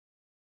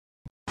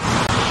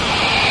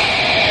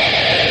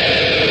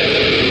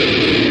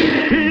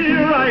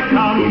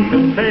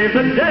is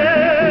the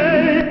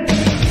day.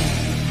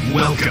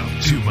 Welcome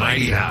to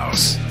Mighty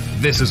House.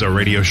 This is a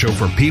radio show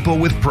for people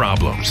with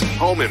problems,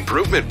 home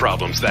improvement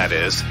problems, that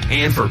is,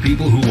 and for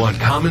people who want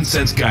common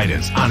sense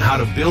guidance on how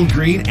to build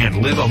green and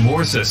live a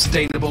more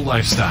sustainable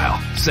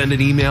lifestyle. Send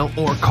an email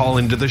or call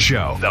into the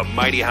show. The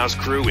Mighty House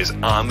crew is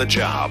on the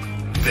job.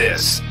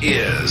 This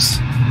is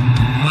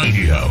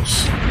Mighty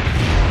House.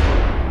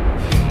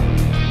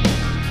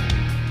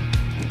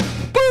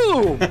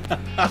 Boom!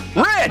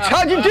 Rich,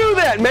 how'd you do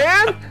that,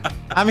 man?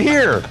 I'm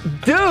here.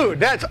 Dude,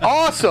 that's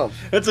awesome.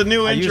 That's a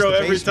new I intro used the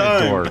every basement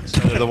time. door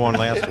instead of the one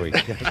last week.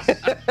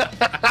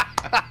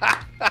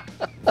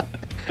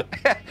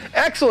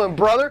 Excellent,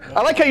 brother.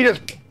 I like how you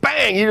just,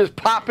 bang, you just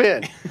pop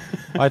in.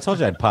 Well, I told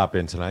you I'd pop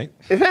in tonight.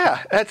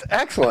 Yeah, that's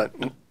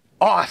excellent.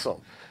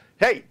 Awesome.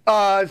 Hey,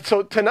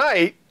 so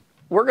tonight, today,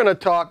 we're going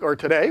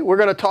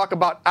to talk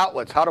about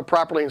outlets, how to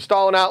properly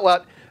install an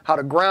outlet, how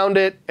to ground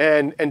it,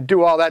 and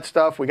do all that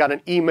stuff. We got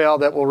an email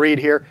that we'll read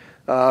here.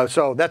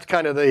 So that's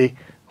kind of the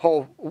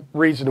whole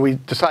reason we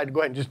decided to go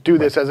ahead and just do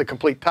this as a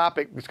complete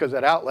topic, because of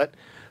that outlet.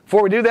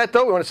 Before we do that,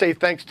 though, we want to say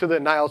thanks to the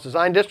Niles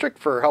Design District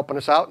for helping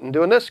us out and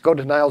doing this. Go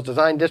to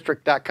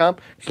nilesdesigndistrict.com.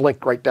 It's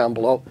linked right down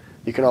below.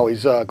 You can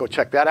always go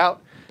check that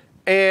out.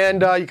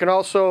 And you can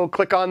also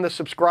click on the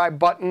subscribe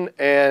button,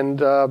 and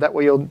that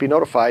way you'll be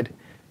notified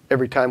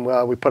every time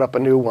we put up a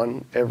new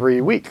one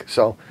every week.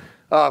 So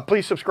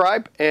please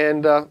subscribe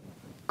and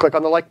click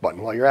on the like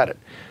button while you're at it.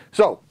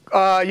 So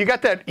you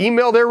got that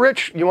email there,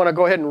 Rich? You want to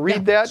go ahead and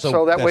read that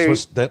so that way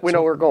we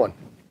know where we're going?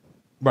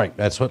 Right.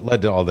 That's what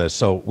led to all this.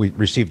 So we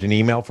received an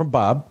email from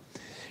Bob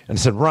and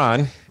said,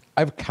 Ron, I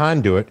have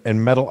conduit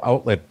and metal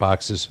outlet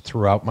boxes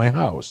throughout my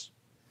house.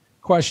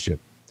 Question.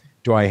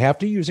 Do I have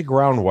to use a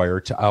ground wire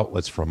to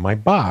outlets from my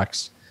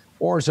box,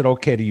 or is it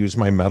okay to use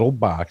my metal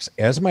box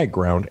as my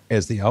ground,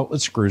 as the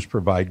outlet screws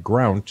provide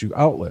ground to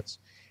outlets?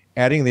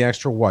 Adding the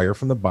extra wire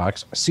from the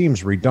box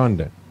seems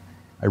redundant.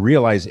 I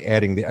realize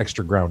adding the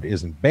extra ground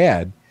isn't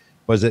bad,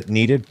 but is it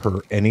needed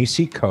per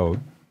NEC code?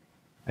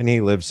 And he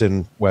lives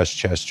in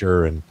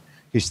Westchester, and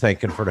he's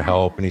thanking for the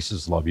help, and he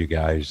says, love you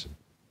guys.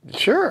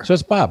 Sure. So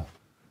it's Bob.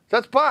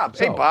 That's Bob.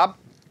 Hey, Bob.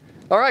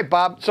 All right,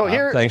 Bob. So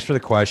here. Thanks for the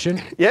question.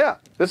 Yeah,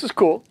 this is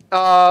cool.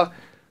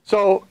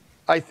 So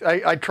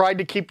I tried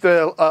to keep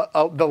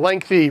the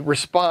lengthy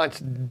response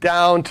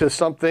down to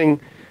something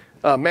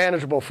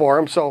manageable for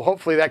him. So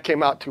hopefully that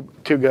came out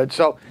too good.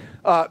 So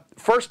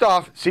first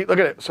off, see, look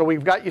at it. So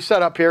we've got you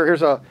set up here.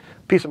 Here's a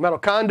piece of metal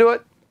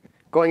conduit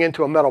going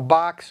into a metal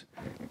box.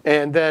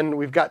 And then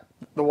we've got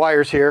the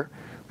wires here.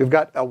 We've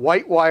got a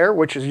white wire,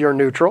 which is your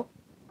neutral.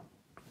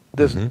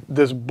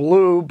 This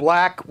blue,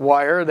 black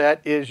wire,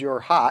 that is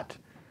your hot.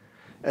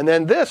 And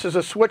then this is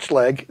a switch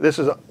leg. This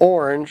is an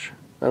orange.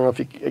 I don't know if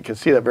you can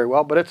see that very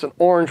well, but it's an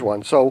orange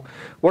one. So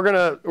we're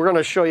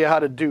gonna show you how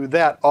to do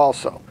that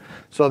also,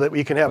 so that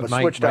we can have a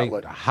switched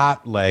outlet.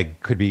 Hot leg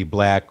could be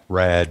black,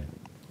 red,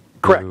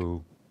 correct,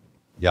 blue,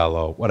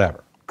 yellow,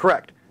 whatever.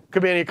 Correct.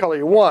 Could be any color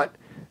you want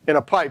in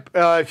a pipe.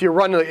 If you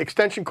run the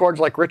extension cords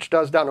like Rich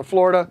does down in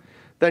Florida,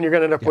 then you're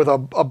going to end up with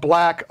a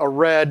black, a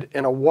red,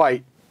 and a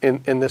white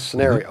in this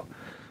scenario.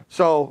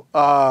 So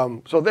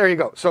there you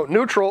go. So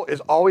neutral is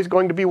always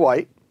going to be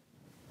white,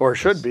 or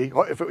should be,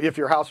 if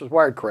your house is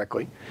wired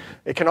correctly.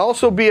 It can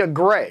also be a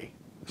gray.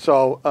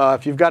 So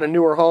if you've got a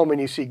newer home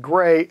and you see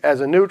gray as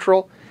a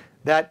neutral,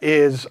 that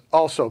is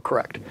also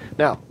correct.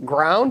 Now,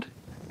 ground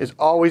is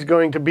always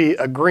going to be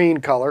a green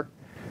color,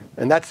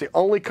 and that's the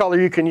only color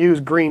you can use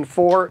green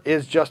for,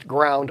 is just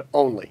ground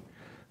only.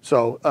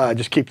 So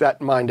just keep that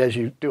in mind as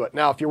you do it.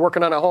 Now, if you're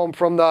working on a home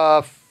from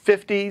the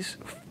 50s,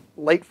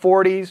 late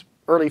 40s,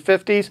 early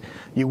 50s,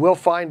 you will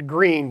find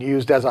green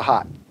used as a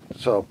hot.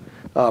 So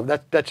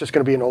that's just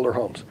going to be in older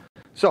homes.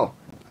 So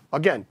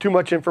again, too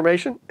much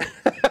information.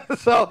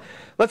 So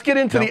let's get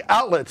into the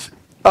outlets.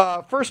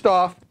 First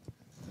off,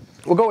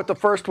 we'll go with the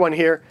first one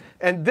here.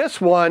 And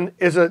this one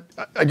is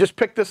I just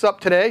picked this up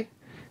today.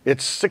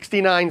 It's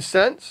 69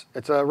 cents.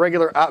 It's a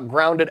regular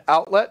grounded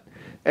outlet.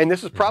 And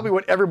this is probably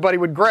what everybody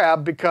would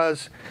grab,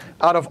 because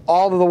out of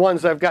all of the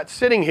ones I've got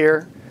sitting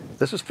here,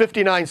 this is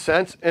 59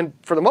 cents. And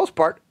for the most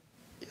part,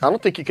 I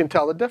don't think you can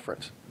tell the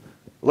difference.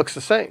 It looks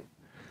the same.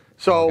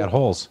 So got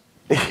holes.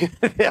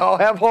 They all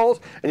have holes,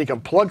 and you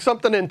can plug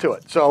something into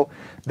it. So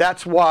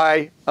that's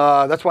why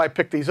I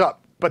picked these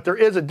up. But there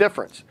is a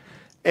difference.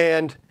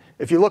 And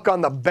if you look on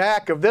the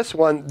back of this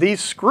one,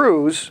 these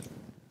screws,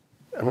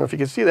 I don't know if you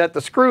can see that, the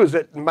screws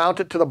that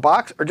mount it to the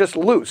box are just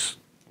loose.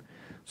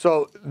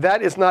 So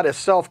that is not a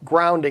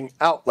self-grounding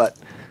outlet.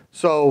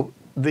 So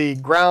the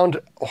ground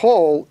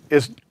hole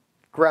is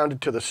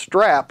grounded to the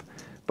strap,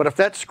 but if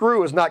that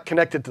screw is not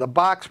connected to the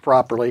box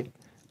properly,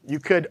 you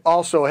could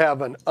also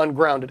have an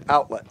ungrounded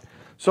outlet.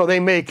 So they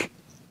make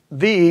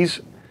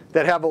these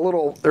that have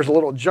there's a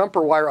little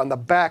jumper wire on the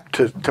back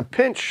to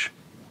pinch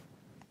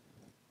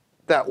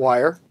that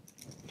wire.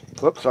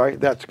 Whoops, sorry,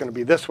 that's going to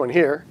be this one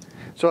here.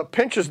 So it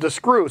pinches the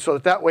screw so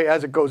that way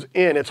as it goes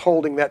in, it's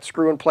holding that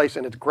screw in place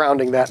and it's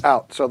grounding that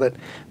out, so that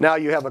now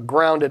you have a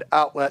grounded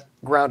outlet,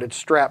 grounded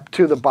strap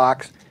to the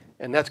box,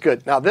 and that's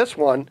good. Now this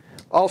one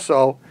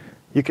Also,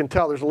 you can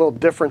tell there's a little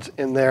difference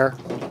in there.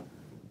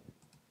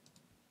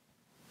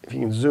 If you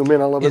can zoom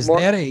in a little bit more.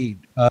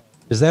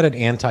 Is that an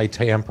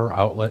anti-tamper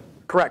outlet?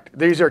 Correct.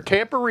 These are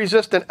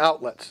tamper-resistant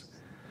outlets.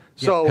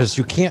 So Because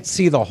you can't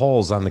see the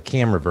holes on the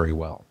camera very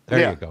well. There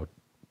Yeah. you go.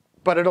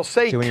 but it'll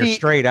say See, when you're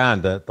straight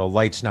on, the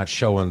light's not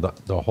showing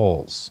the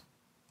holes.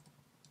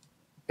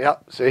 Yeah,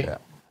 see? Yeah.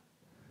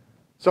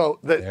 So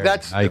There,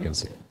 that's now you can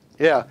see it.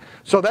 yeah.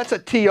 So that's a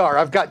TR.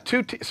 I've got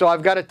so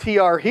I've got a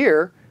TR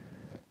here,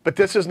 but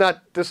this is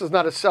not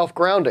a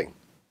self-grounding.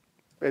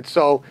 It's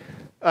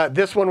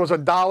this one was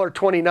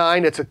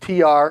 $1.29. It's a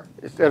TR.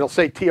 It'll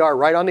say TR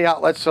right on the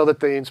outlet so that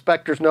the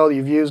inspectors know that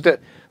you've used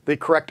it, the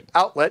correct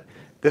outlet.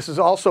 This is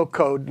also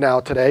code now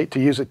today to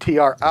use a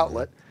TR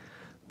outlet.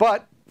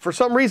 But for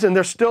some reason,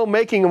 they're still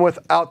making them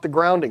without the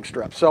grounding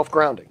strip,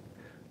 self-grounding.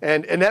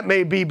 And that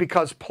may be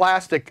because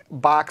plastic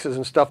boxes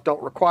and stuff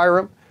don't require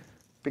them,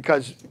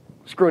 because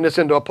screwing this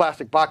into a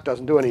plastic box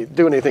doesn't do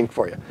anything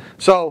for you.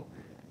 So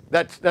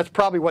that's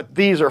probably what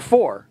these are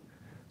for.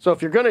 So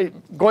if you're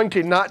going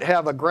to not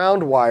have a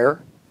ground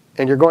wire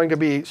and you're going to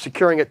be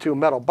securing it to a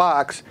metal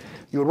box,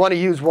 you would want to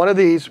use one of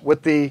these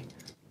with the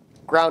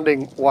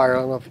grounding wire. I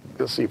don't know if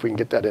you'll see if we can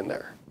get that in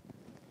there.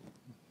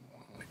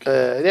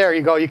 There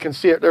you go. You can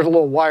see it. There's a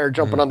little wire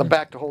jumping on the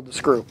back to hold the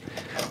screw.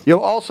 You'll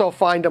also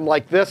find them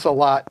like this a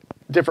lot.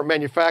 Different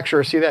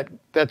manufacturers. See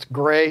that's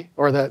gray,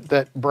 or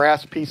that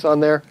brass piece on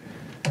there.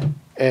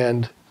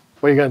 And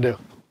what are you going to do?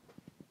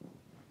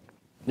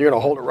 You're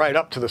going to hold it right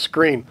up to the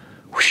screen.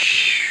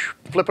 Whoosh,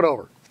 flip it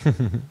over.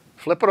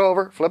 Flip it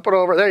over. Flip it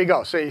over. There you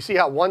go. So you see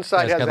how one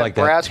side Yeah, has it's got that like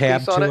that brass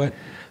tab piece on to it? it.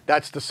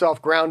 That's the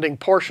self-grounding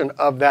portion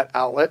of that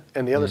outlet,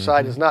 and the other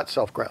side is not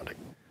self-grounding.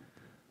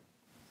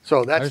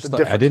 So that's the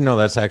difference. I didn't know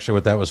that's actually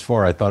what that was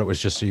for. I thought it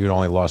was just so you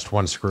only lost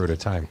one screw at a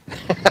time.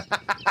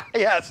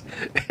 Yes.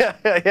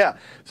 Yeah.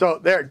 So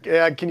there,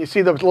 can you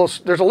see there's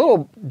a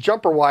little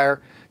jumper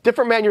wire.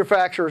 Different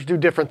manufacturers do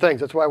different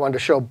things. That's why I wanted to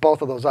show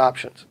both of those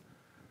options.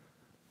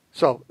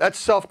 So that's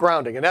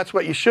self-grounding, and that's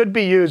what you should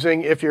be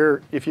using if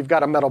you've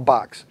got a metal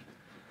box.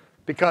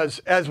 Because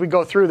as we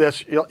go through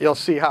this, you'll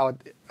see how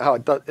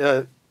it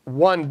does,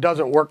 one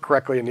doesn't work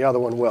correctly and the other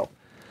one will.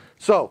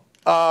 So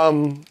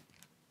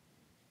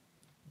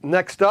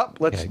next up,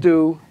 let's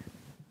do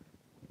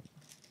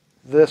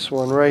this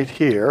one right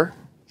here.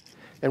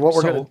 And what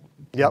we're going to,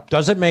 yep.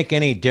 Does it make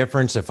any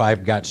difference if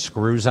I've got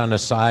screws on the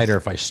side or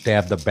if I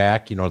stab the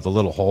back, the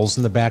little holes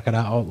in the back of the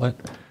outlet?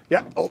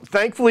 Yeah. Oh,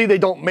 thankfully, they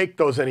don't make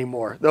those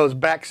anymore. Those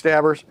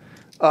backstabbers.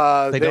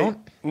 They don't?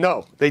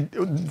 No.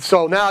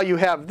 So now you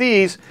have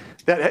these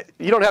that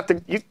you don't have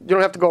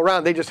to go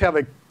around. They just have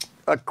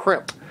a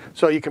crimp,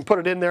 so you can put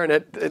it in there,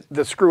 and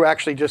the screw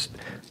actually just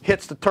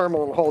hits the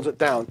terminal and holds it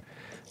down.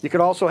 You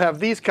could also have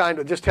these kind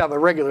that just have a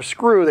regular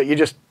screw that you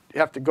just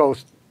have to go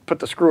put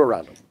the screw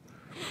around them.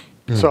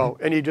 So,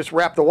 and you just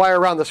wrap the wire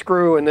around the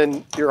screw, and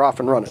then you're off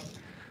and running.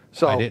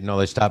 So I didn't know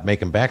they stopped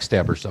making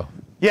backstabbers, though.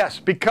 yes,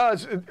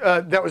 because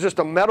that was just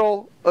a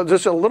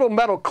little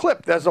metal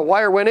clip. As the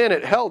wire went in,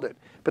 it held it.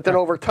 But then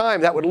over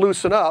time, that would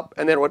loosen up,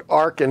 and then it would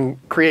arc and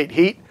create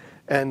heat,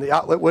 and the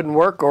outlet wouldn't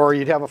work, or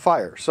you'd have a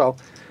fire. So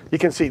you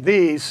can see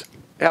these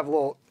have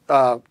little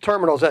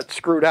terminals that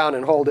screw down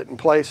and hold it in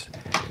place,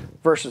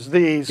 versus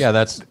these. Yeah,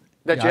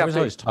 I was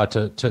always taught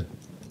to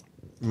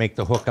make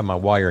the hook on my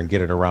wire and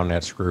get it around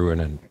that screw and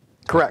then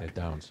tighten it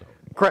down. So.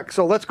 Correct.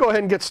 So let's go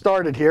ahead and get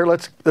started here.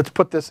 Let's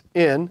put this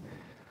in.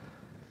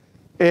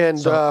 And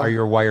So are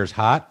your wires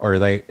hot, or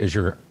is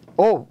your?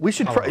 Oh, we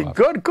should try.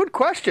 Good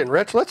question,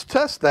 Rich. Let's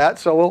test that.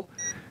 So we'll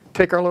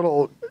take our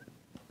little.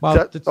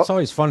 Well, it's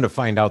always fun to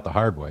find out the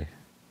hard way.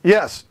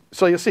 Yes.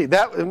 So you see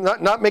that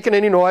not making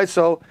any noise.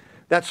 So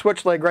that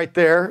switch leg right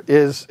there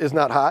is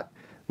not hot.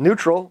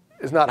 Neutral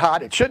is not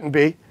hot. It shouldn't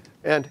be.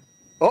 And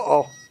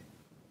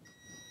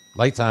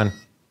Lights on.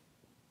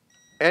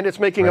 and it's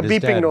making a Red is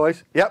beeping dead.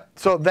 noise. Yep.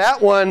 So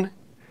that one.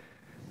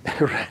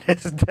 Red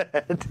is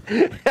dead.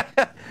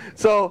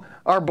 So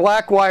our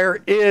black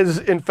wire is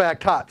in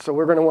fact hot. So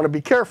we're going to want to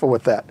be careful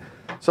with that.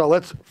 So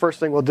first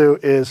thing we'll do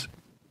is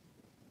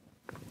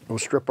we'll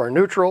strip our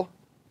neutral.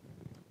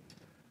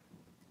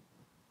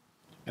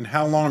 And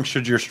how long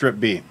should your strip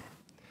be?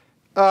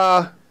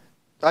 I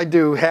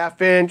do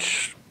 1/2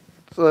 inch,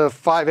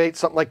 5/8,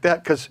 something like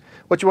that. Because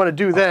what you want to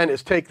do then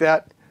is take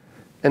that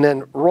and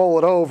then roll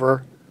it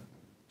over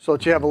so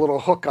that you have a little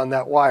hook on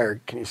that wire.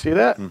 Can you see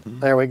that?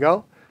 There we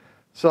go.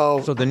 So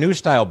the new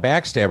style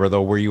backstabber,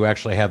 though, where you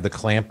actually have the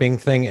clamping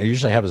thing, it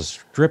usually has a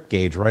strip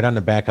gauge right on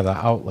the back of the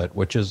outlet,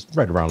 which is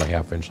right around a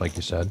 1/2 inch, like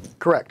you said.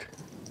 correct.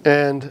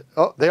 And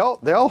they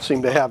all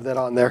seem to have that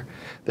on there.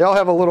 They all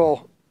have a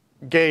little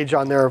gauge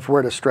on there of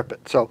where to strip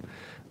it. So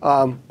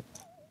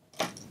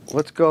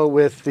let's go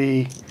with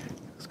the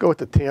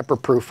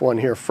tamper-proof one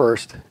here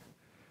first.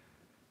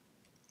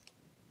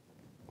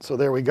 So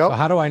there we go. So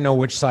how do I know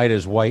which side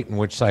is white and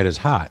which side is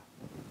hot?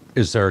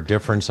 Is there a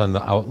difference on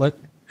the outlet?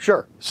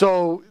 Sure.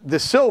 So the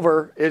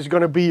silver is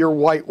going to be your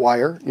white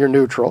wire, your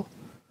neutral,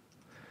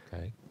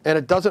 Okay. and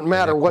it doesn't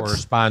matter That what's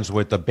corresponds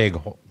with the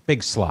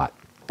big slot.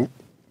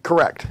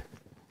 correct.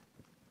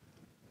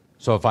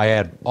 So if I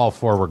had all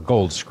 4 were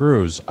gold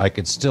screws, I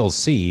could still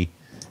see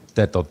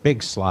that the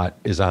big slot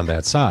is on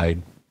that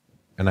side,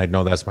 and I'd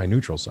know that's my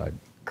neutral side.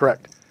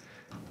 Correct.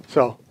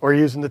 So we're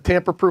using the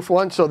tamper-proof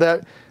one, so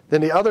that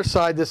then the other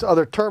side, this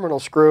other terminal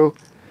screw,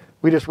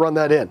 we just run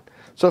that in.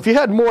 So if you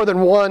had more than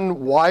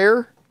one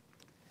wire,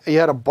 you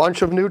had a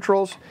bunch of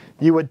neutrals,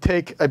 you would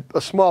take a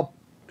small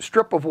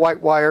strip of white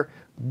wire,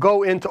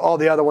 go into all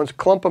the other ones,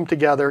 clump them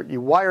together,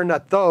 you wire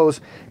nut those,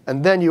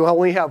 and then you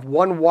only have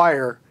one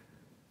wire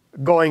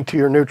going to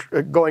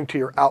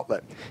your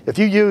outlet. If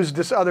you used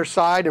this other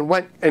side and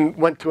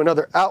went to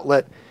another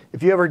outlet,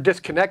 if you ever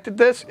disconnected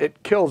this,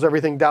 it kills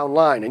everything down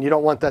line, and you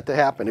don't want that to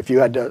happen if you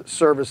had to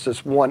service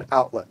this one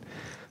outlet.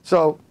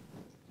 So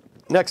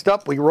next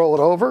up, we roll it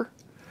over,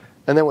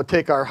 and then we'll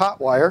take our hot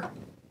wire.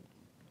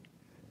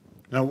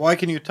 Now, why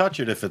can you touch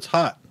it if it's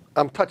hot?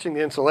 I'm touching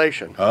the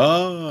insulation.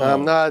 Oh.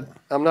 I'm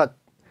not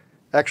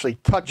actually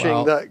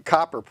touching the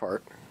copper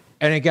part.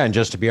 And again,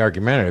 just to be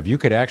argumentative, you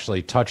could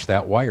actually touch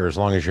that wire as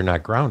long as you're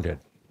not grounded.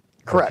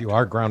 Correct. If you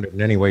are grounded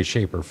in any way,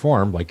 shape, or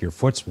form, like your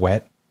foot's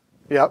wet,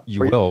 Yep. you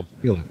will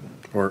feel it.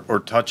 Or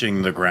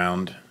touching the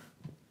ground.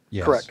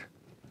 Yes. Correct.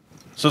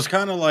 So it's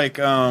kind of like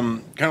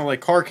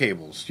car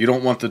cables. You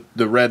don't want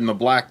the red and the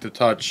black to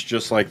touch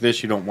just like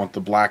this. You don't want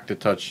the black to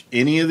touch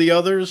any of the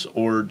others,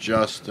 or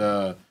just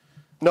No,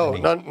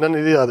 none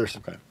of the others.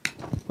 Okay.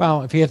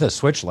 Well, if you hit the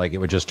switch like it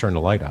would just turn the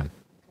light on.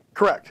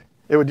 Correct.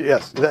 It would,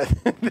 yes,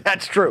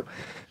 that's true.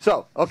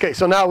 So, okay,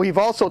 so now we've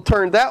also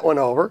turned that one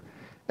over.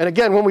 And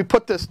again, when we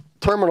put this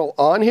terminal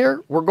on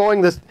here, we're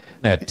going this.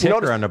 That you ticker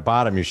notice- on the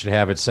bottom, you should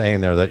have it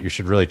saying there that you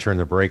should really turn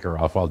the breaker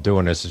off while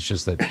doing this. It's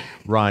just that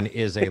Ron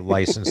is a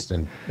licensed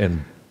and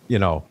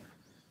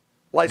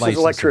licensed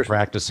electrician.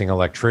 practicing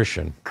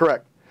electrician.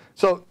 Correct.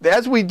 So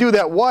as we do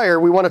that wire,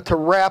 we want it to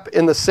wrap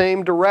in the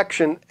same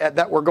direction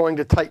that we're going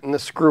to tighten the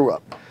screw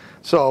up.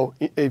 So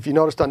if you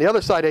noticed on the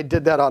other side, I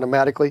did that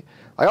automatically.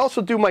 I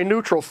also do my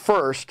neutral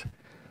first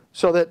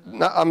so that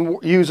I'm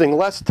using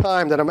less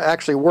time that I'm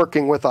actually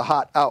working with a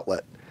hot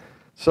outlet.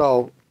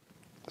 So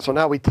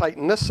now we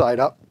tighten this side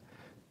up.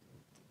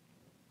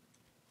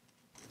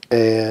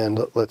 And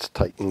let's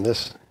tighten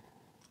this.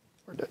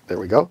 There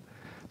we go.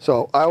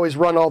 So I always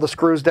run all the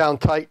screws down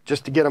tight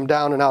just to get them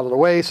down and out of the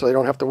way so they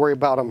don't have to worry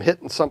about them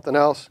hitting something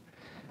else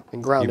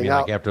and You grounding mean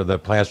out. like after the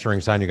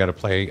plastering's on, you got to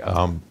play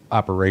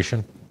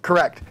operation?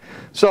 Correct.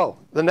 So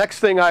the next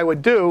thing I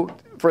would do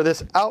for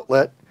this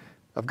outlet,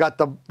 I've got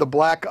the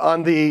black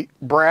on the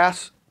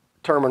brass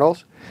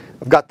terminals.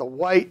 I've got the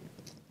white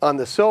on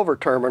the silver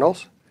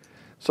terminals.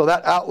 So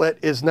that outlet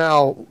is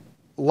now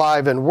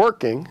live and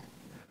working.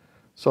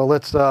 So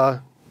let's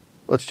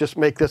just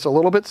make this a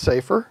little bit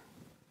safer.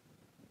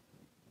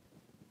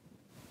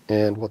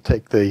 And we'll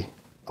take the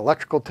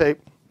electrical tape.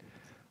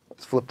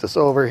 Let's flip this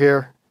over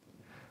here.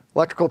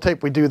 Electrical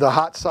tape, we do the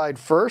hot side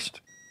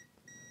first.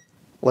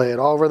 Lay it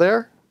over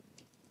there.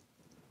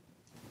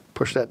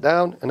 Push that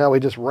down, and now we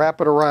just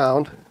wrap it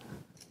around.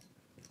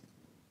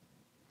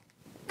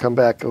 Come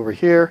back over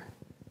here.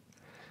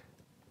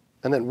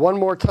 And then one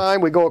more time,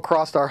 we go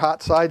across our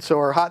hot side, so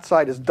our hot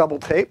side is double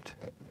taped.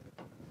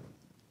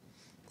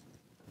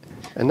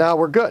 And now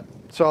we're good.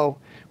 So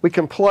we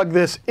can plug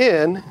this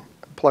in,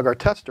 plug our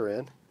tester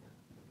in.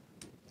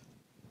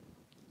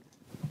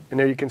 And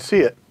there you can see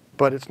it,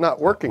 but it's not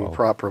working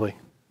properly.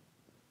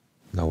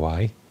 No,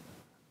 why?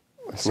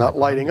 It's not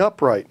lighting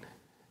up right.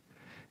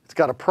 It's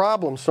got a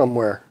problem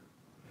somewhere.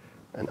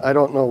 And I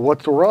don't know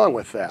what's wrong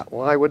with that.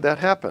 Why would that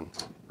happen?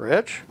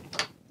 Rich?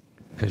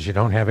 Because you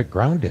don't have it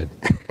grounded.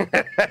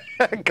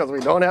 Because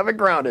we don't have it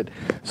grounded.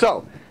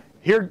 So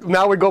here,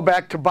 now we go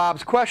back to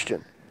Bob's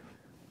question.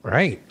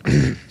 Right.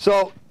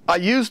 So I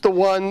used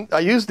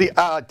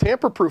the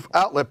tamper-proof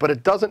outlet, but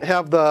it doesn't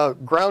have the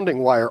grounding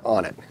wire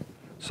on it.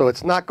 So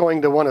it's not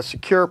going to want to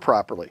secure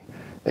properly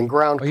and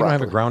ground Oh, you properly. don't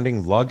have a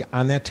grounding lug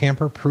on that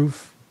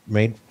tamper-proof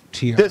made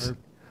TR?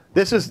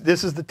 This is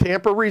the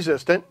tamper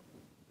resistant,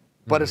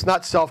 but it's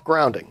not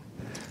self-grounding.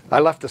 I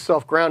left the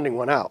self-grounding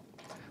one out.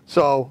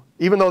 So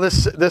even though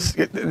this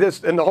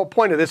and the whole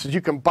point of this is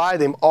you can buy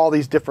them all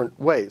these different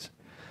ways.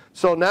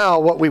 So now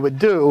what we would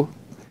do,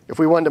 if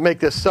we wanted to make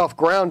this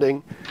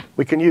self-grounding,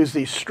 we can use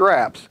these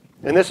straps.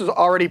 And this is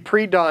already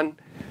pre-done.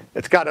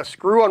 It's got a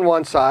screw on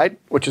one side,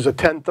 which is a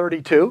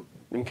 1032,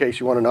 in case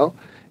you want to know.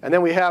 And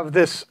then we have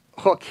this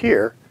hook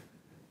here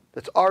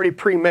that's already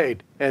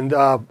pre-made. And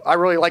I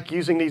really like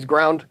using these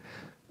ground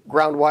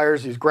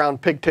wires, these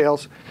ground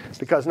pigtails,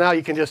 because now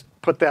you can just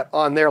put that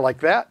on there like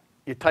that.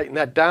 You tighten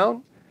that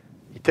down.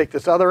 You take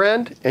this other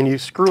end and you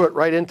screw it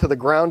right into the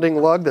grounding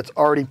lug that's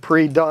already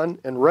pre-done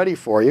and ready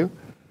for you.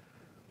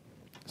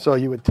 So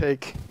you would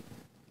take,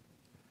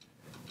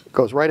 it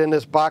goes right in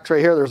this box right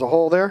here. There's a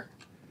hole there.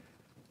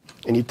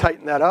 And you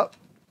tighten that up.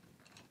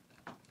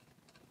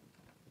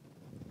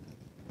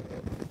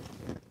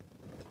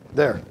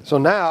 There. So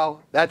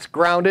now that's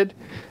grounded.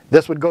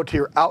 This would go to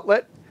your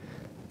outlet.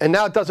 And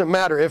now it doesn't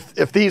matter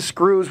if these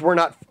screws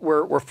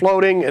were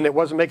floating and it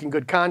wasn't making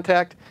good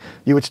contact,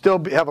 you would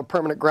still have a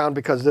permanent ground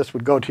because this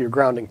would go to your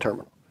grounding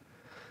terminal.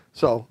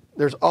 So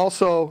there's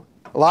also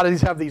A lot of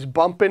these have these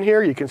bump in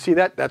here. You can see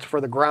that. That's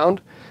for the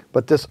ground.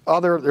 But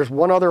there's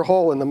one other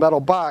hole in the metal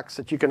box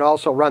that you can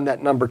also run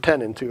that number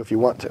 10 into if you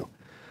want to.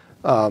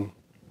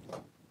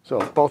 So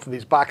both of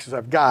these boxes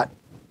I've got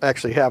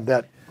actually have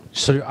that.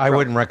 So I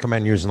wouldn't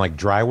recommend using like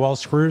drywall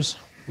screws.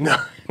 No.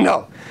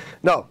 Well,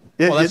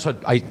 that's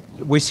what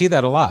we see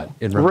that a lot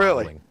in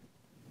remodeling.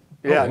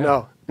 Really? Yeah,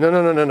 yeah.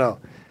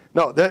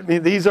 No.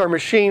 These are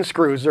machine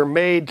screws. They're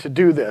made to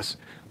do this.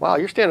 Wow,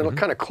 you're standing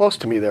kind of close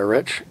to me there,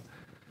 Rich.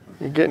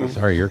 You're getting.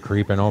 Sorry, you're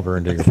creeping over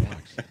into your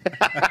box.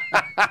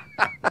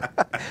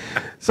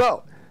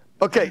 So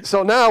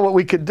now what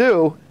we could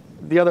do,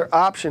 the other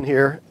option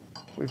here,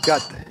 we've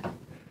got.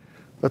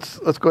 Let's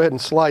go ahead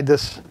and slide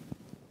this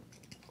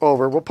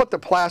over. We'll put the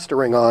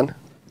plastering on.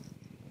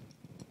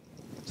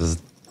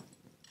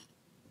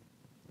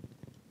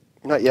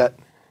 Not yet.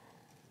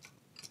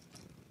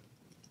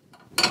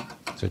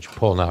 So you're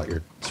pulling out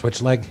your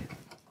switch leg?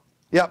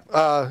 Yep,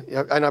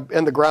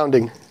 and the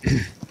grounding.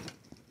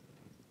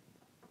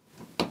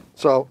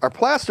 So our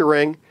plaster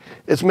ring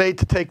is made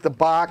to take the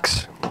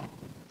box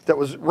that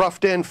was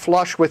roughed in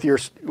flush with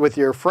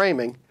your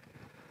framing.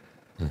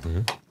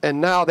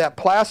 And now that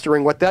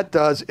plastering, what that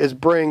does is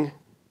bring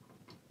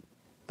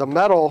the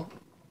metal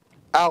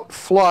out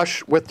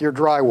flush with your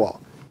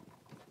drywall.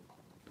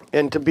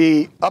 And to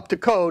be up to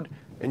code,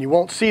 and you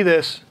won't see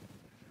this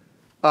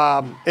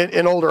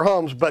in older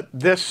homes, but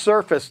this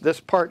surface, this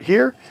part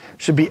here,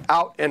 should be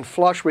out and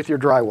flush with your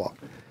drywall.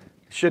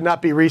 Should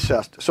not be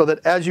recessed, so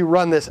that as you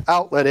run this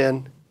outlet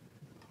in,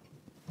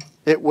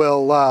 it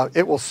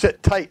will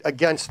sit tight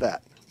against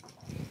that.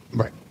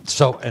 Right.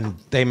 So, and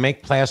they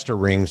make plaster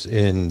rings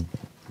in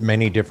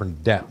many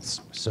different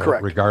depths. So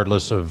Correct.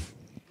 regardless of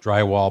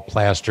drywall,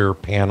 plaster,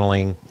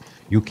 paneling,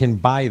 you can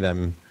buy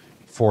them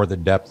for the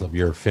depth of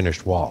your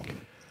finished wall.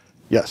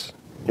 Yes,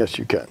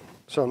 you can.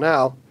 So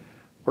now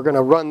we're going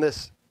to run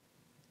this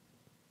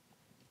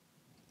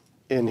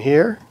in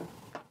here.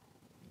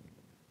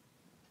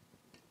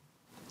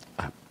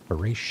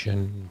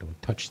 Operation,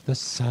 don't touch the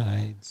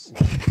sides.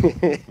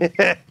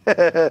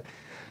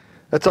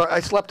 That's all right. I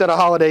slept at a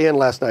Holiday Inn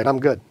last night. I'm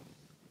good.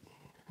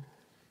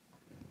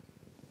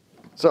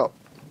 So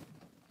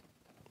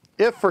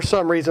if for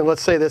some reason,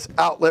 let's say this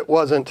outlet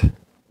wasn't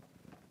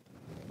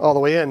all the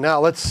way in. Now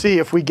let's see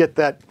if we get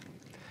that.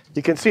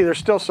 You can see there's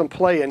still some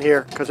play in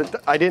here because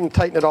I didn't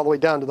tighten it all the way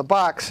down to the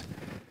box.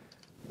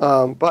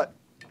 But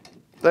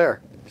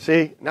there,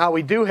 see, now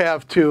we do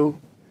have two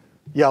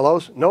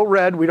yellows. No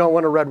red. We don't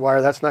want a red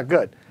wire. That's not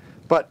good.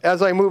 But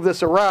as I move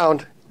this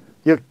around,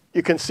 you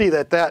can see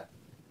that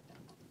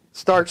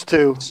starts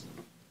to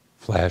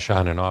flash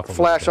on and off.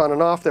 On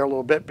and off there a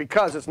little bit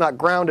because it's not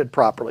grounded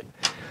properly.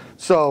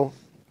 So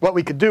what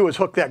we could do is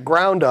hook that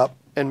ground up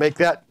and make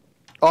that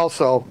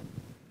also.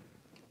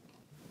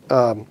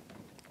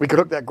 We could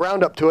hook that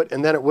ground up to it,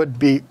 and then it would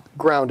be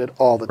grounded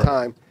all the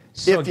time.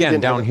 So again,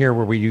 down here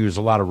where we use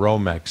a lot of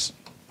Romex,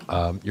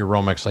 your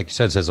Romex, like you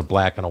said, says a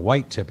black and a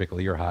white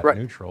typically, your hot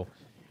neutral.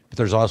 But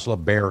there's also a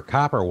bare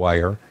copper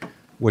wire,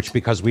 which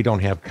because we don't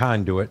have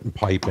conduit and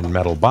pipe and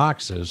metal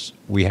boxes,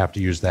 we have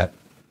to use that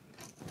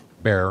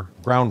bare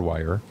ground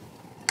wire,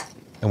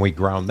 and we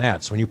ground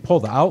that. So when you pull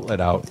the outlet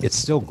out, it's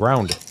still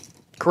grounded.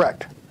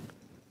 Correct.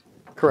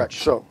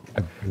 So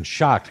I've been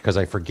shocked because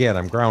I forget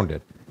I'm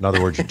grounded. In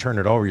other words, you turn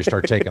it over, you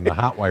start taking the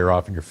hot wire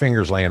off, and your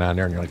finger's laying on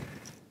there, and you're like,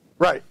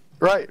 right.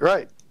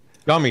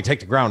 Dummy, take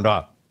the ground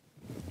off.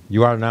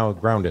 You are now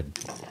grounded.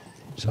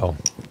 So.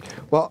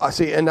 Well, I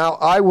see, and now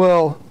I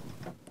will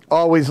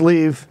always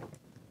leave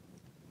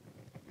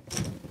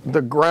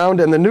the ground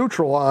and the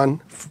neutral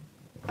on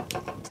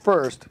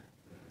first,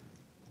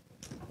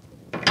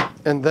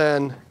 and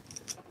then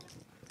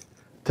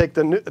take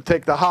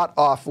the hot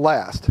off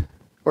last,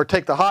 or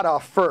take the hot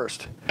off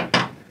first.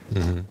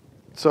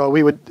 So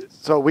we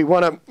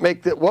want to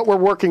make what we're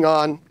working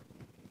on.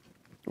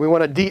 We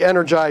want to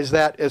de-energize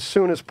that as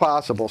soon as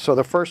possible. So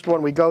the first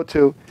one we go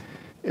to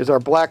is our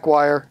black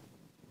wire,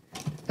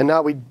 and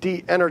now we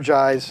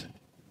de-energize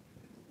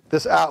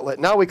this outlet.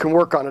 Now we can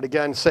work on it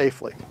again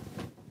safely.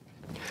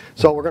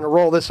 So we're going to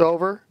roll this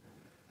over,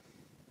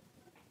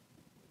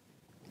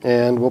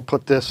 and we'll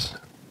put this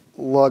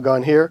lug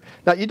on here.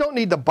 Now you don't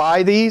need to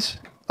buy these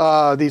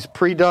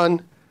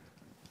pre-done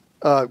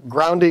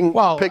grounding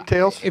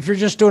pigtails. If you're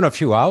just doing a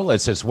few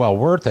outlets, it's well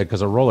worth it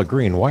because a roll of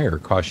green wire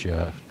costs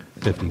you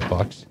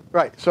 $50.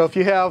 Right. So if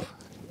you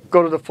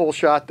go to the full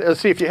shot.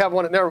 See if you have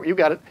one in there. You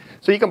got it.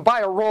 So you can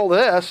buy a roll of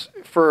this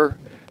for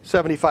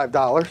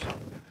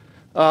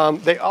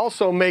 $75. They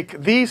also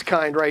make these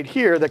kind right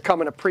here that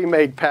come in a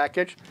pre-made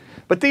package,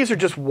 but these are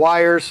just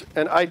wires,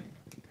 and I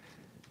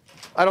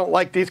don't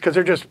like these because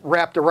they're just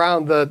wrapped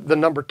around the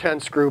number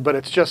 10 screw. But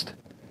it's just,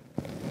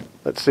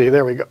 let's see.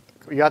 There we go.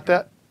 You got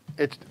that?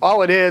 It's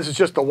all it is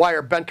just a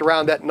wire bent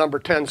around that number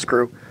 10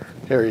 screw.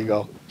 There you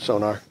go,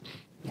 Sonar.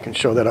 You can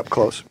show that up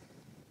close.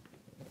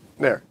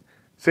 There.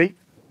 See?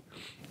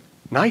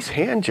 Nice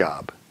hand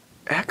job.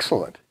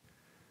 Excellent.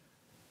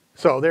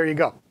 So there you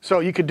go. So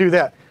you could do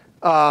that.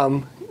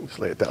 Let's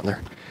lay it down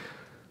there.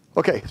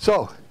 Okay,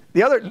 so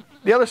the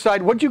other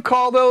side, what'd you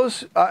call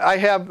those?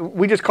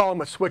 We just call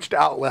them a switched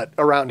outlet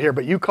around here,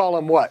 but you call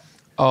them what?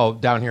 Oh,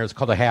 down here it's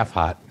called a half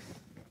hot.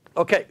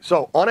 Okay,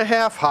 so on a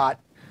half hot,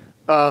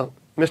 Mr.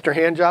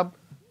 Handjob,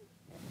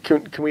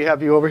 can we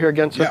have you over here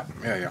again, sir?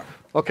 Yeah.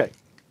 Okay.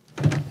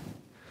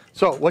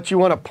 So what you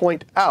want to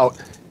point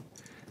out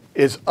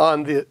is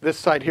on this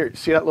side here.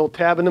 See that little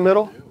tab in the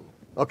middle?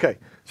 Okay.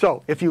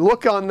 So if you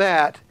look on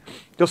that,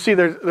 you'll see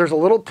there's a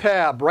little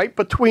tab right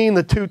between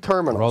the two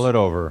terminals. Roll it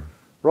over.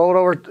 Roll it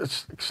over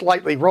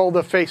slightly. Roll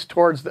the face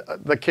towards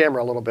the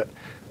camera a little bit.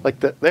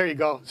 There you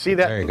go. See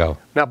that? There you go.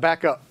 Now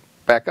back up.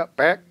 Back up.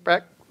 Back.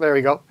 There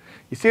you go.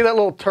 You see that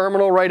little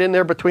terminal right in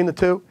there between the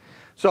two?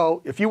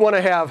 So if you want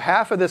to have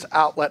half of this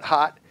outlet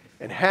hot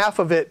and half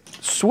of it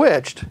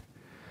switched,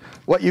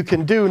 what you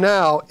can do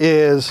now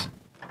is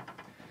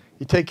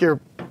you take your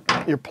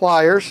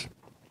pliers,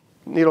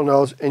 needle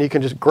nose, and you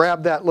can just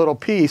grab that little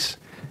piece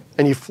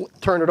and you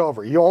turn it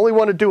over. You only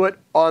want to do it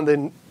on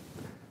the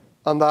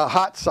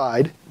hot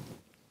side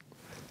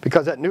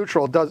because that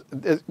neutral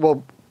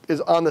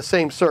is on the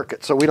same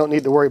circuit, so we don't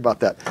need to worry about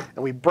that.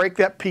 And we break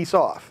that piece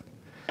off.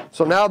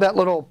 So now that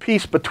little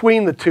piece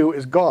between the two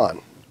is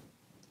gone.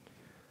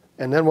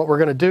 And then what we're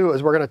going to do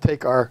is we're going to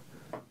take our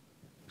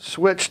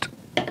switched,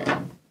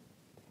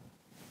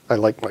 I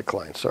like my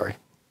client, sorry.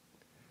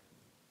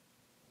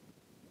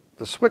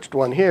 The switched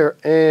one here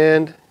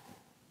and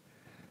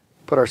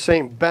put our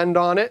same bend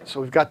on it.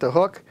 So we've got the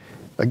hook.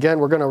 Again,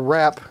 we're going to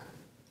wrap.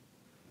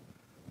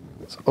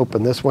 Let's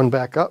open this one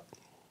back up.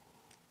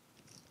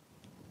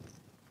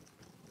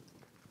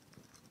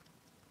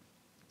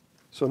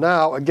 So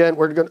now, again,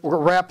 we'll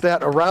wrap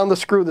that around the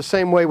screw the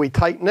same way we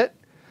tighten it.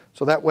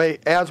 So that way,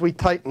 as we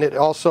tighten it, it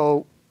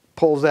also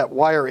pulls that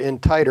wire in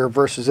tighter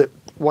versus it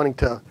wanting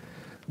to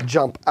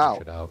jump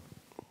out.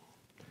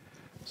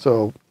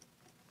 So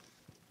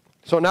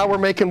now we're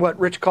making what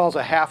Rich calls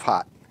a half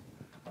hot.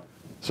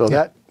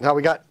 So now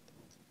we got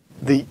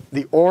the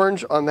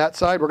orange on that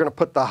side. We're going to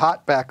put the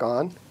hot back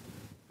on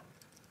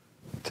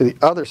to the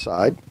other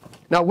side.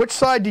 Now, which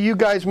side do you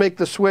guys make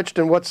the switched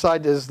and what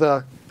side is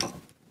there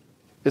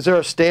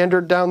a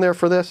standard down there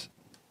for this?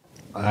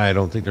 I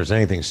don't think there's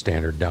anything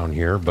standard down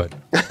here, but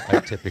I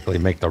typically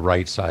make the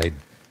right side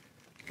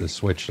the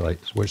switch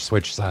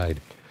side.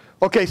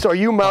 Okay, so are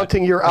you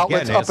mounting your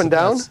outlets up and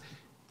down?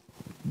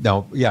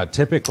 No, yeah,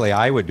 typically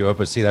I would do it,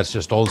 but see, that's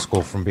just old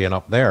school from being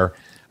up there.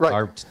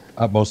 Right.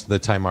 Most of the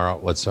time our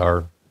outlets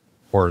are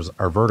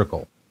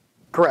vertical.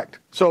 Correct.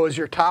 So is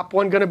your top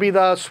one going to be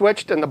the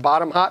switched and the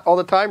bottom hot all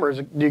the time, or or does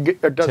it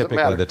matter?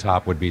 Typically the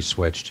top would be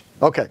switched.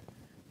 Okay.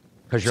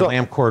 Because your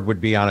lamp cord would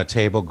be on a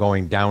table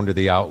going down to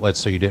the outlet,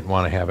 so you didn't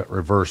want to have it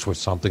reversed with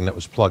something that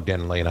was plugged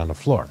in and laid on the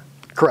floor.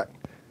 Correct.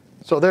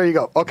 So there you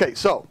go. Okay,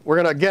 so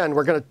we're going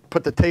to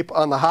put the tape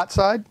on the hot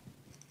side,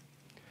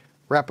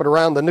 wrap it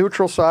around the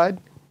neutral side.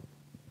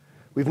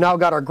 We've now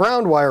got our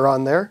ground wire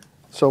on there,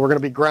 so we're going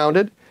to be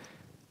grounded.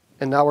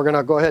 And now we're going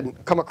to go ahead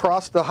and come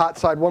across the hot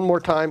side one more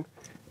time,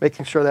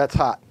 making sure that's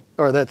hot,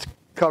 or that's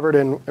covered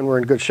and we're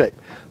in good shape.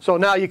 So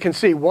now you can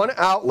see one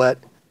outlet.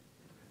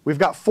 We've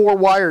got 4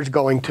 wires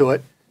going to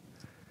it.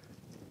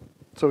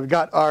 So we've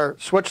got our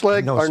switch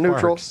leg, our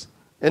neutral,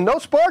 and no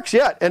sparks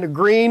yet, and a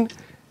green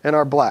and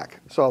our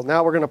black. So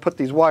now we're going to put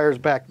these wires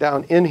back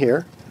down in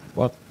here.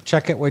 Well,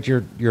 check it with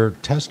your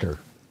tester.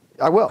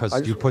 I will.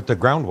 Because you put the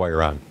ground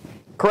wire on.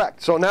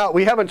 Correct. So now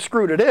we haven't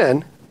screwed it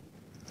in.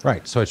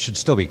 Right, so it should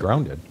still be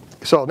grounded.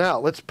 So now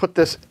let's put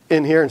this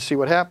in here and see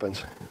what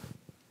happens.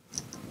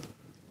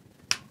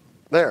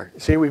 There.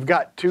 See, we've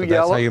got 2 yellow.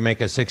 That's how you make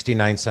a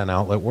 69-cent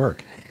outlet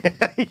work.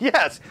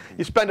 Yes.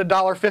 You spend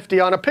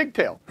 $1.50 on a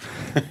pigtail.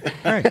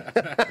 Right.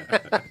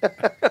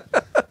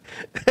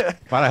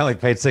 But I only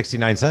paid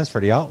 69 cents for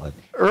the outlet.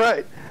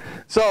 Right.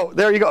 So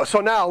there you go. So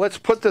now let's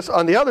put this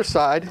on the other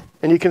side,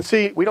 and you can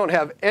see we don't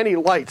have any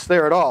lights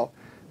there at all.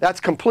 That's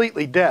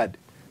completely dead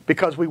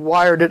because we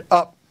wired it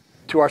up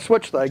to our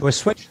switch leg. To a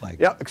switch leg.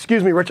 Yeah.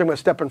 Excuse me, Rich. I'm going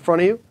to step in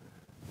front of you.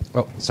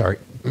 Oh, sorry.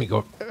 Let me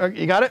go.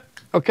 You got it?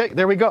 Okay.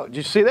 There we go. Did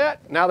you see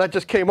that? Now that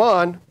just came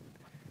on.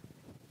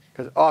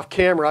 Because off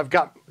camera, I've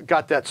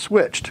got that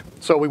switched.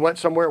 So we went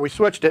somewhere, we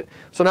switched it.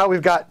 So now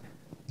we've got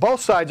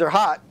both sides are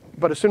hot.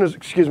 But as soon as,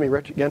 excuse me,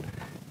 Rich, again.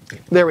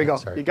 There we go.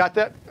 Sorry. You got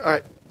that? All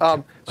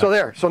right. So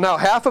there. So now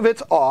half of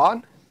it's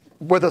on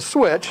with a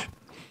switch,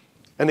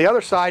 and the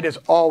other side is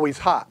always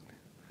hot.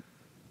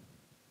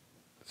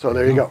 So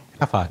there you go.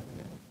 Half hot.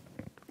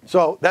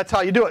 So that's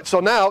how you do it. So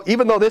now,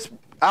 even though this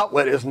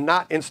outlet is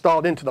not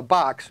installed into the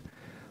box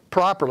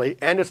properly,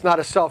 and it's not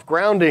a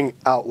self-grounding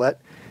outlet,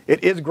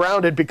 it is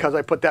grounded because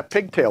I put that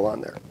pigtail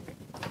on there.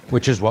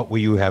 Which is what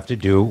you have to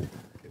do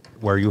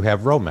where you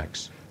have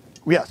Romex.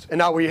 Yes, and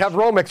now when you have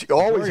Romex, you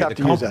always have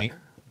to use that.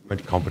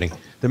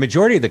 The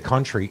majority of the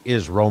country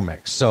is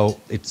Romex,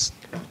 so it's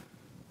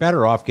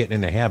better off getting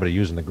in the habit of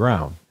using the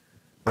ground.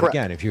 But Correct.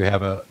 again, if you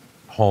have a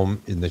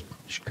home in the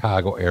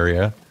Chicago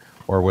area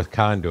or with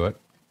conduit,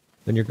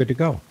 then you're good to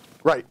go.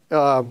 Right,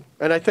 and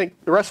I think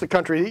the rest of the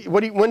country,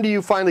 when do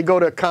you finally go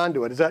to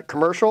conduit? Is that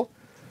commercial?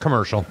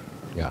 Commercial,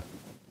 yeah.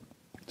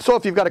 So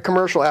if you've got a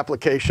commercial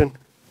application,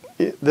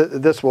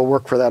 this will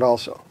work for that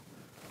also.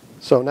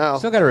 So now,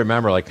 Still got to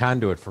remember, like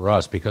conduit for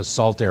us, because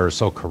salt air is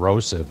so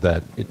corrosive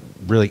that it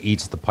really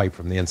eats the pipe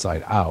from the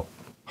inside out.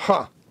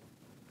 huh?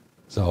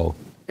 So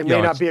It you may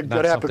know, not it's be a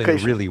good something application.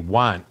 you really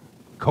want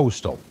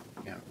coastal.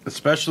 Yeah.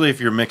 Especially if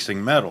you're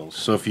mixing metals.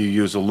 So if you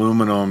use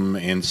aluminum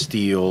and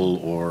steel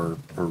or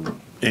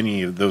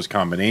any of those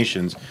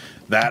combinations,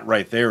 that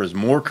right there is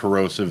more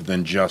corrosive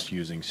than just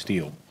using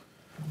steel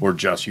or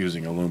just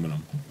using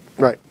aluminum.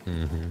 Right.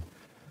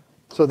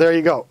 So there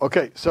you go.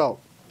 Okay, so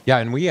Yeah,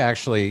 and we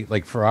actually,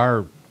 like for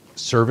our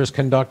service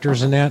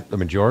conductors and that, the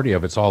majority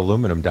of it's all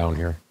aluminum down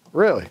here.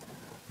 really,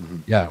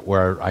 Yeah,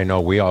 where I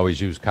know we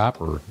always use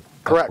copper. That's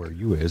Correct. where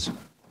you is.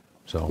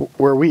 So,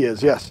 where we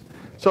is, yes.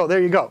 So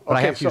there you go. but I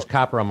Okay, have to use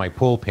copper on my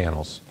pool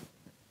panels.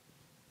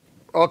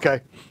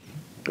 okay,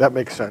 that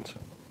makes sense.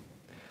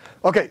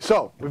 Okay,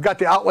 so we've got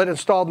the outlet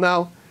installed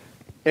now,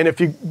 and if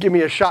you give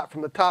me a shot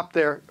from the top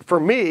there, for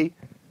me,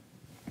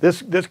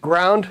 this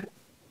ground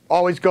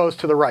always goes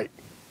to the right.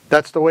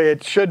 That's the way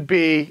it should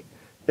be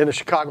in the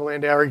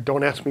Chicagoland area.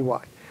 Don't ask me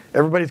why.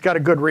 Everybody's got a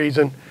good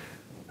reason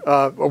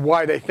of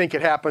why they think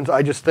it happens.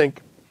 I just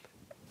think,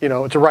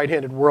 it's a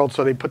right-handed world,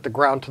 so they put the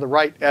ground to the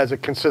right as a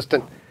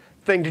consistent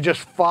thing to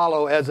just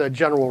follow as a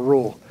general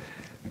rule.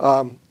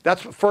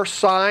 That's the first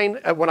sign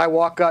when I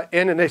walk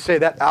in and they say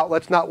that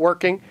outlet's not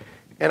working,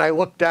 and I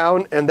look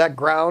down and that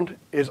ground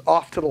is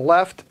off to the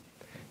left.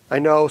 I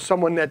know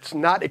someone that's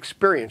not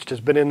experienced has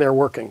been in there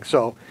working,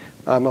 so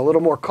I'm a little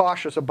more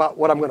cautious about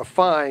what I'm going to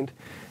find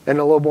and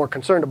a little more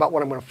concerned about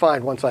what I'm going to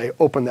find once I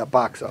open that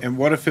box up. And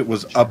what if it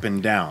was up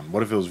and down?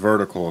 What if it was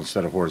vertical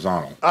instead of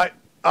horizontal?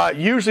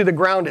 Usually the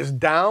ground is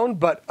down,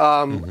 but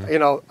I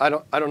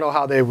don't know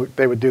how they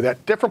would do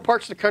that. Different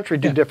parts of the country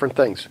do different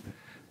things.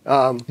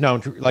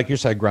 No, like you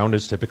said, ground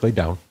is typically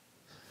down.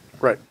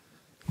 Right.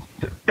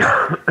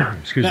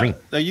 Excuse me.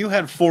 Now, you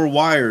had 4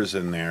 wires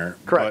in there,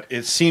 Correct. but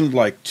it seemed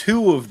like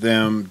 2 of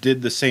them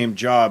did the same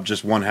job,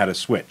 just one had a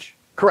switch.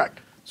 Correct.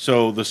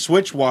 So the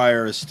switch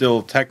wire is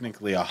still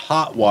technically a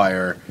hot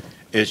wire.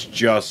 It's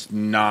just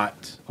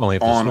not Only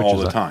if the on switch all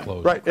is the up time.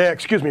 closed. Right. Yeah,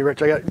 excuse me,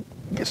 Rich. I got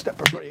to step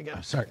in front of you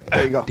again. Sorry.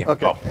 There you go. Damn.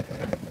 Okay. Oh.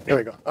 There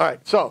we go. All right.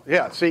 So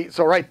yeah, see,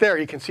 so right there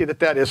you can see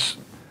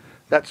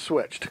that's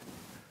switched.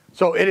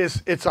 So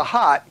it's a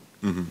hot,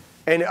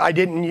 and I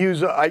didn't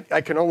use I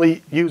can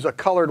only use a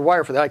colored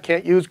wire for that. I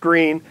can't use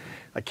green,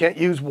 I can't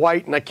use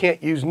white, and I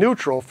can't use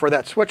neutral for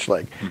that switch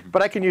leg.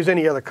 But I can use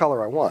any other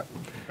color I want.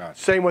 Gotcha.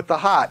 Same with the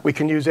hot. We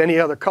can use any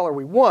other color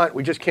we want.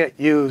 We just can't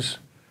use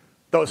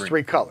those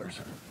 3 colors.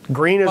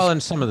 Green is Well,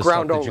 and some of the stuff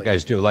ground that only. you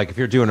guys do, like if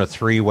you're doing a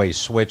 3-way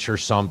switch or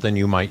something,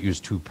 you might use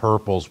 2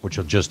 purples, which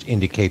will just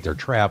indicate they're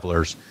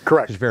travelers.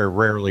 Correct. Because very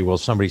rarely will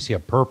somebody see a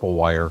purple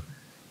wire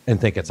and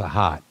think it's a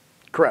hot.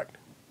 Correct.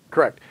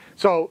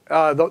 So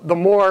the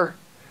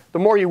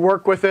more you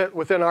work with it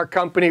within our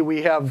company,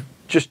 we have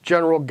just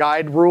general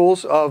guide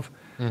rules of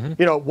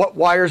what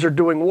wires are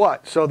doing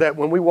what, so that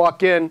when we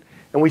walk in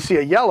and we see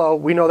a yellow,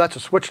 we know that's a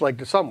switch leg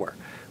to somewhere.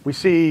 We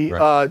see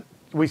Right.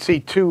 we see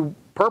 2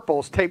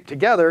 purples taped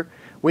together,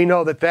 we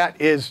know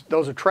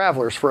those are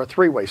travelers for a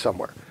 3-way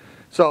somewhere.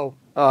 So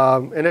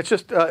and it's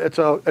just it's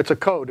a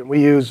code, and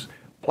we use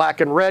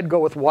black and red go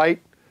with white,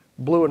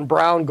 blue and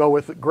brown go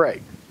with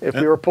gray. If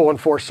we were pulling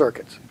 4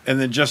 circuits. And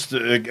then just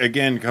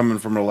again coming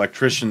from an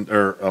electrician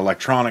or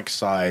electronic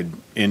side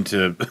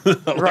into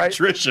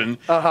electrician.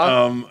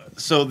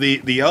 So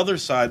the other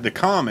side, the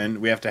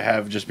common, we have to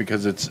have just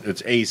because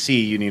it's AC,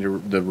 you need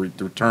the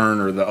return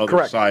or the other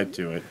Correct. side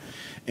to it.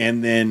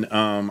 And then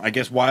I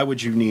guess why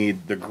would you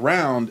need the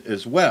ground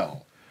as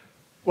well?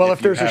 Well, if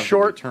if you there's a have the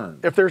short, return.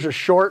 if there's a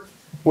short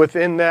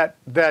within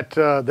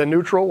the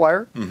neutral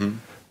wire,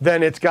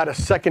 then it's got a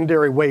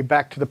secondary way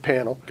back to the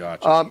panel.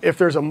 Gotcha. If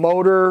there's a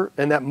motor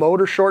and that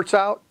motor shorts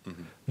out,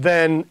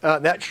 then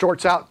that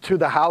shorts out to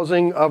the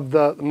housing of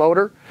the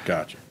motor.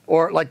 Gotcha.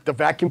 Or like the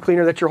vacuum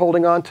cleaner that you're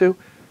holding on to,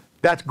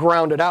 that's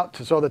grounded out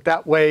so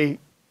that way,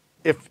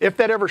 if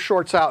that ever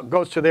shorts out,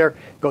 goes to there,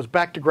 goes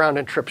back to ground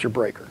and trips your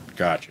breaker.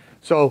 Gotcha.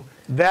 So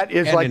that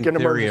is And like in an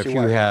theory, emergency if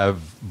you wire. have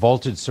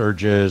voltage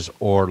surges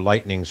or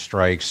lightning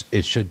strikes,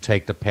 it should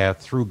take the path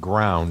through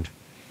ground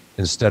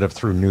instead of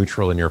through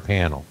neutral in your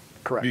panel.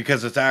 Correct.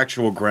 Because it's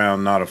actual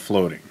ground, not a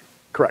floating.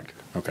 Correct.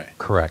 Okay.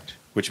 Correct.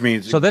 Which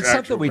means So that's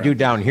actual something we do ground.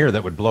 down here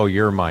that would blow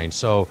your mind.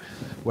 So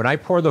when I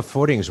pour the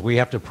footings, we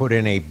have to put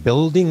in a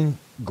building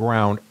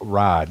ground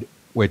rod,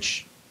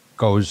 which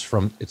goes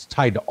from, it's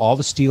tied to all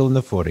the steel in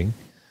the footing,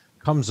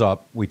 comes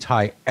up, we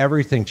tie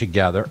everything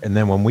together, and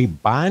then when we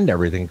bond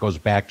everything, it goes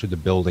back to the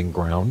building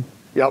ground.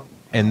 Yep.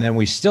 And then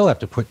we still have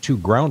to put 2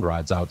 ground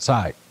rods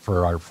outside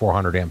for our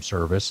 400 amp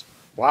service.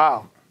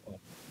 Wow.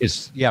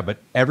 But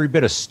every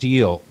bit of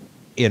steel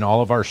in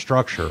all of our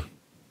structure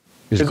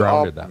is It's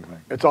grounded all- that way.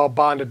 It's all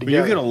bonded But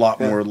together. you get a lot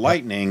Yeah. more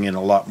lightning and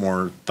a lot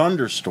more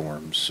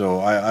thunderstorms. So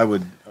I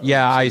would.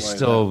 Yeah, I see why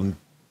still,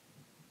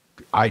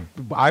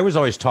 I was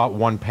always taught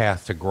one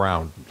path to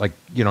ground. Like,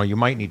 you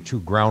might need 2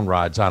 ground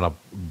rods on a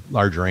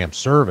larger amp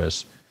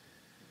service,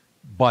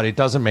 But it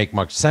doesn't make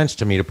much sense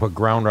to me to put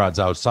ground rods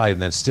outside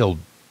and then still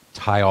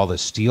tie all the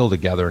steel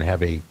together and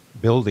have a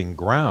building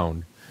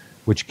ground,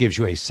 which gives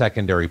you a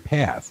secondary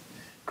path.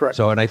 Correct.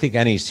 So, and I think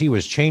NEC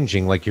was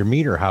changing, like your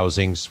meter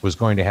housings was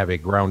going to have a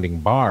grounding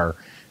bar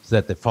so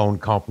that the phone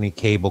company,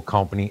 cable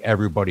company,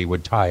 everybody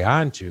would tie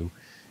onto,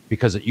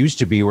 because it used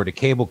to be where the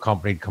cable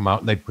company would come out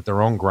and they'd put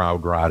their own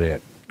ground rod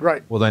in.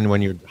 Right. Well, then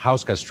when your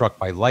house got struck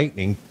by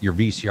lightning, your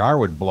VCR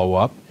would blow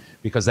up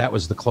because that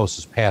was the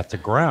closest path to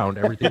ground.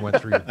 Everything went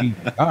through your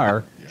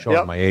VCR, showing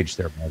Yep. my age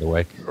there, by the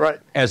way, Right.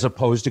 as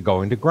opposed to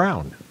going to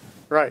ground.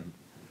 Right.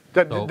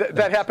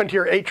 That happened to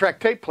your 8-track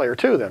tape player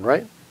too, then,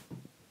 right?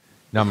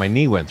 Now my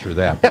knee went through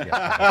that. But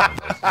yeah.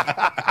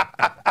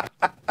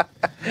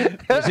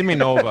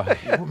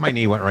 Ziminova, my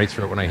knee went right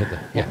through it when I hit the.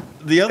 Yeah.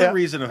 The other Yeah.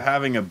 reason of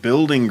having a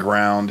building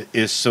ground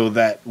is so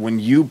that when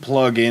you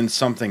plug in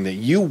something that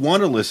you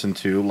want to listen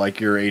to, like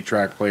your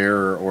 8-track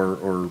player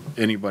or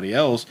anybody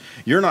else,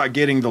 you're not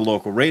getting the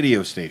local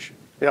radio station.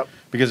 Yep.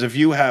 Because if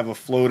you have a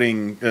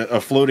floating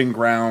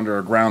ground or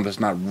a ground that's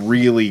not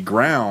really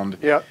ground,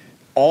 Yep.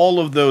 all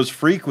of those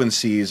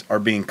frequencies are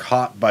being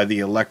caught by the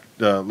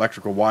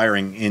electrical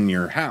wiring in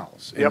your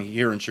house. Yep. And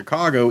here in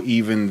Chicago,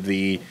 even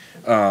the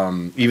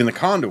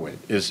conduit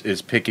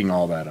is picking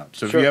all that up.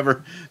 So Sure.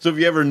 if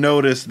you ever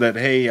notice that,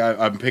 hey,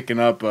 I'm picking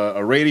up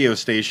a radio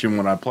station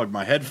when I plug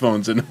my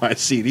headphones into my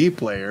CD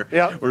player,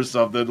 Yep. or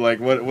something, like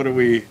what do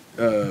we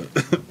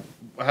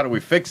how do we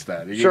fix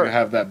that? You Sure.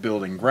 have that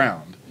building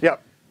ground.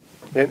 Yep.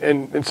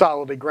 And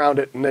solidly ground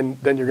it, and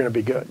then you're going to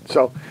be good.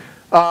 So,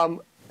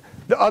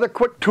 the other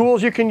quick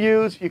tools you can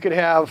use, you can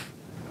have.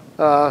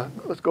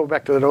 Let's go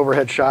back to that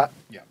overhead shot.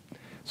 Yeah.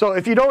 So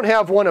if you don't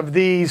have one of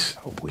these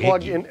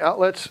plug-in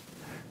outlets,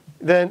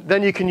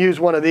 then you can use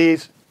one of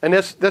these. And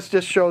this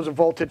just shows a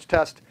voltage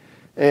test,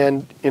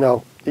 and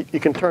you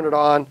can turn it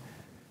on.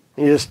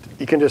 You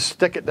can just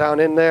stick it down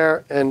in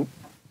there, and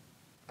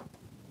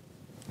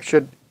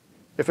should,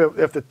 if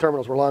the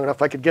terminals were long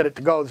enough, I could get it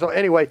to go. So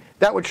anyway,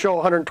 that would show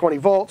 120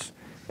 volts,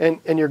 and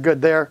you're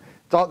good there.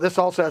 This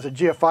also has a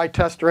GFI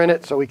tester in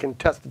it, so we can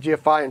test the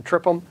GFI and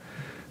trip them.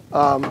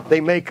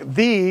 They make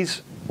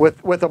these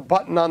with a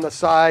button on the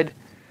side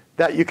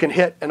that you can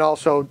hit and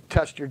also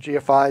test your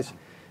GFIs.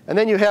 And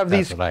then you have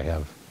That's these. what I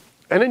have.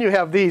 And then you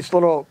have these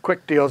little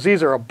quick deals.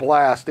 These are a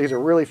blast. These are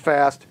really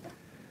fast.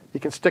 You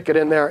can stick it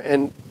in there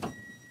and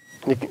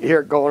you can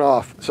hear it going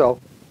off. So,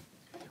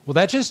 Well,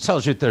 that just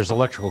tells you that there's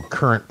electrical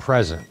current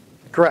present,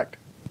 correct.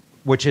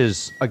 which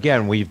is,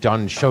 again, we've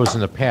done shows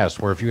in the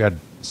past where if you had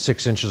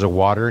 6 inches of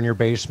water in your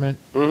basement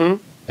and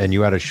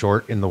you had a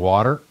short in the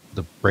water,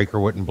 the breaker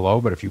wouldn't blow.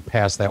 But if you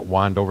passed that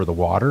wand over the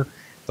water,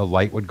 the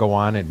light would go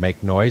on and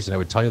make noise, and it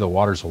would tell you the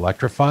water's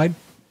electrified,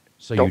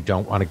 so you Nope.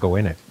 don't want to go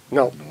in it.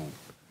 No.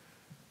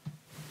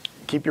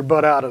 Keep your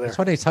butt out of there. That's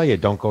why they tell you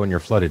don't go in your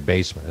flooded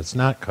basement. It's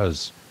not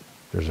because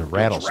there's a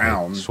rattlesnake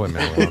round.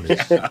 swimming around.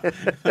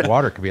 The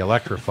water can be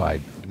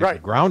electrified. And if Right.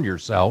 you ground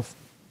yourself,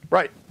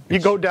 Right. You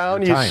go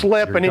down, your you time.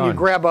 slip, You're and then you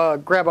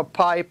done. grab a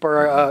pipe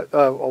or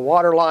a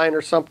water line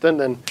or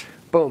something, and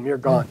boom, you're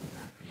gone.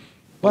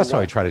 well, that's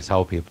why I try to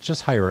tell people,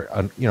 just hire,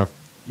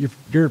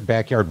 you're a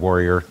backyard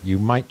warrior, you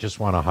might just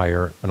want to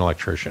hire an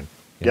electrician.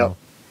 You know?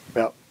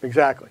 Yep.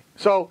 Exactly.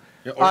 So,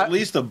 Yeah, or at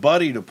least a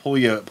buddy to pull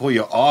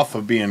you off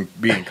of being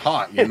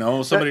caught.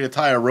 Somebody to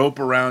tie a rope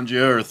around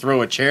you or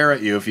throw a chair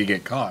at you if you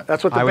get caught.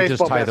 that's what the I would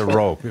baseball just tie the bat's for.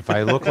 rope. If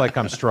I look like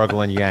I'm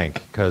struggling,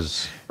 yank,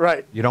 because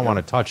Right. you don't want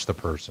to touch the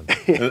person.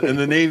 In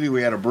the Navy,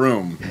 we had a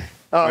broom. We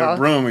had a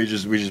broom. We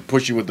just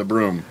push you with the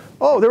broom.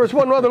 Oh, there was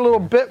one other little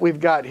bit we've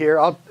got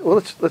here.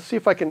 Let's see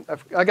if I can.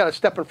 I got to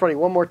step in front of you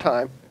one more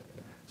time.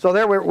 So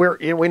there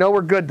we know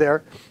we're good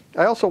there.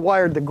 I also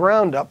wired the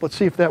ground up. Let's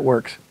see if that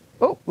works.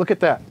 Oh, look at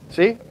that.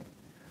 See?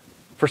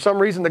 For some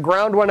reason the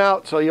ground went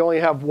out, so you only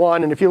have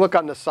one. And if you look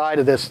on the side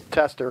of this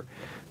tester,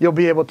 you'll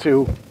be able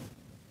to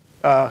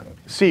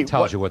see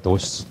Tells you what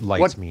those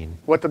lights mean.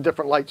 what the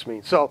different lights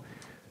mean. So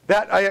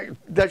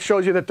that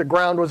shows you that the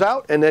ground was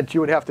out and that you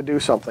would have to do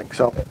something.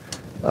 So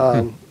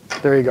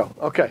there you go.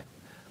 Okay.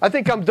 I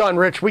think I'm done,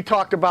 Rich. We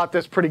talked about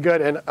this pretty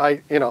good, and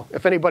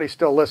if anybody's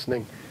still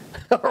listening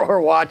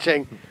or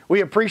watching,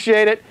 we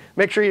appreciate it.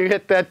 Make sure you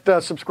hit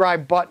that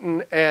subscribe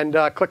button and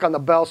click on the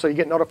bell so you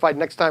get notified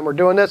next time we're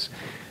doing this.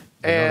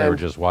 They were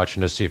just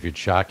watching to see if you'd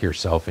shock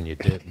yourself, and you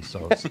didn't.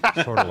 So it's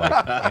sort of like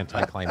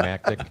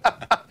anticlimactic.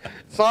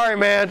 Sorry,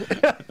 man.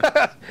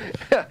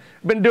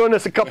 Been doing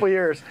this a couple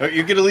years.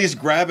 You could at least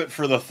grab it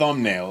for the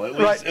thumbnail.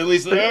 Right. At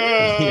least.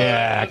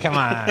 Yeah, come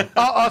on.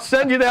 I'll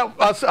send you that.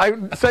 I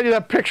send you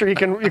that picture. You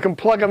can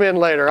plug them in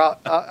later.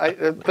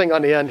 Thing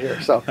on the end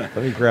here. So Let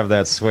me grab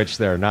that switch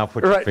there. Now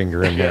put your Right.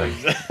 finger in there.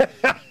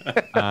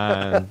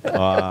 On,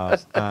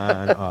 off,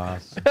 on,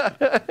 off.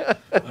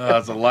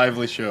 It's a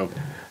lively show.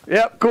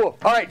 Yep, cool.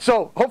 All right,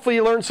 so hopefully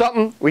you learned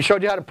something. We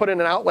showed you how to put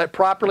in an outlet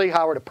properly,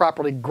 how to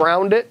properly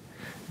ground it,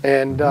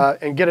 and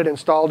get it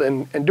installed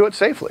and do it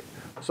safely.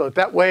 So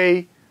that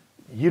way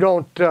you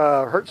don't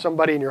hurt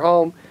somebody in your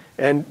home.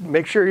 And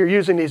make sure you're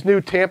using these new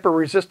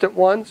tamper-resistant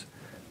ones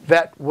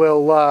that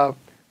will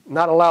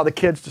not allow the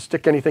kids to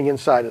stick anything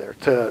inside of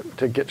there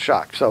to get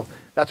shocked. So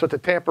that's what the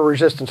tamper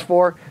resistance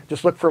for.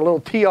 Just look for a little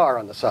TR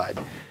on the side.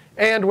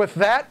 And with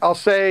that, I'll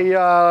say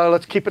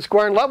let's keep it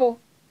square and level.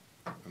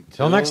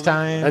 Until next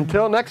time.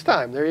 Until next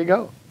time. There you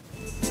go.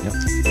 Yep.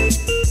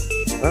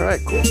 All right,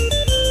 cool.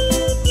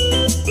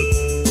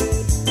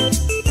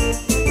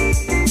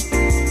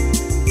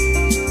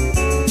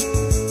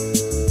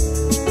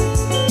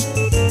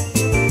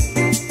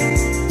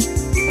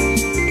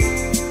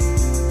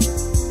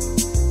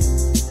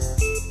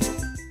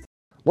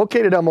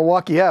 Located on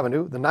Milwaukee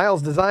Avenue, the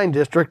Niles Design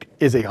District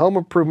is a home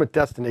improvement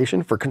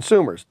destination for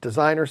consumers,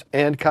 designers,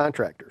 and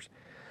contractors.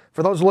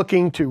 For those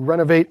looking to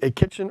renovate a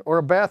kitchen or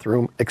a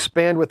bathroom,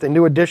 expand with a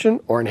new addition,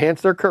 or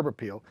enhance their curb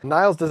appeal,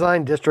 Niles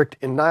Design District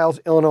in Niles,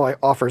 Illinois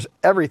offers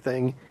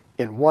everything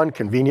in one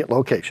convenient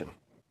location.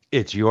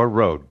 It's your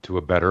road to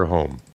a better home.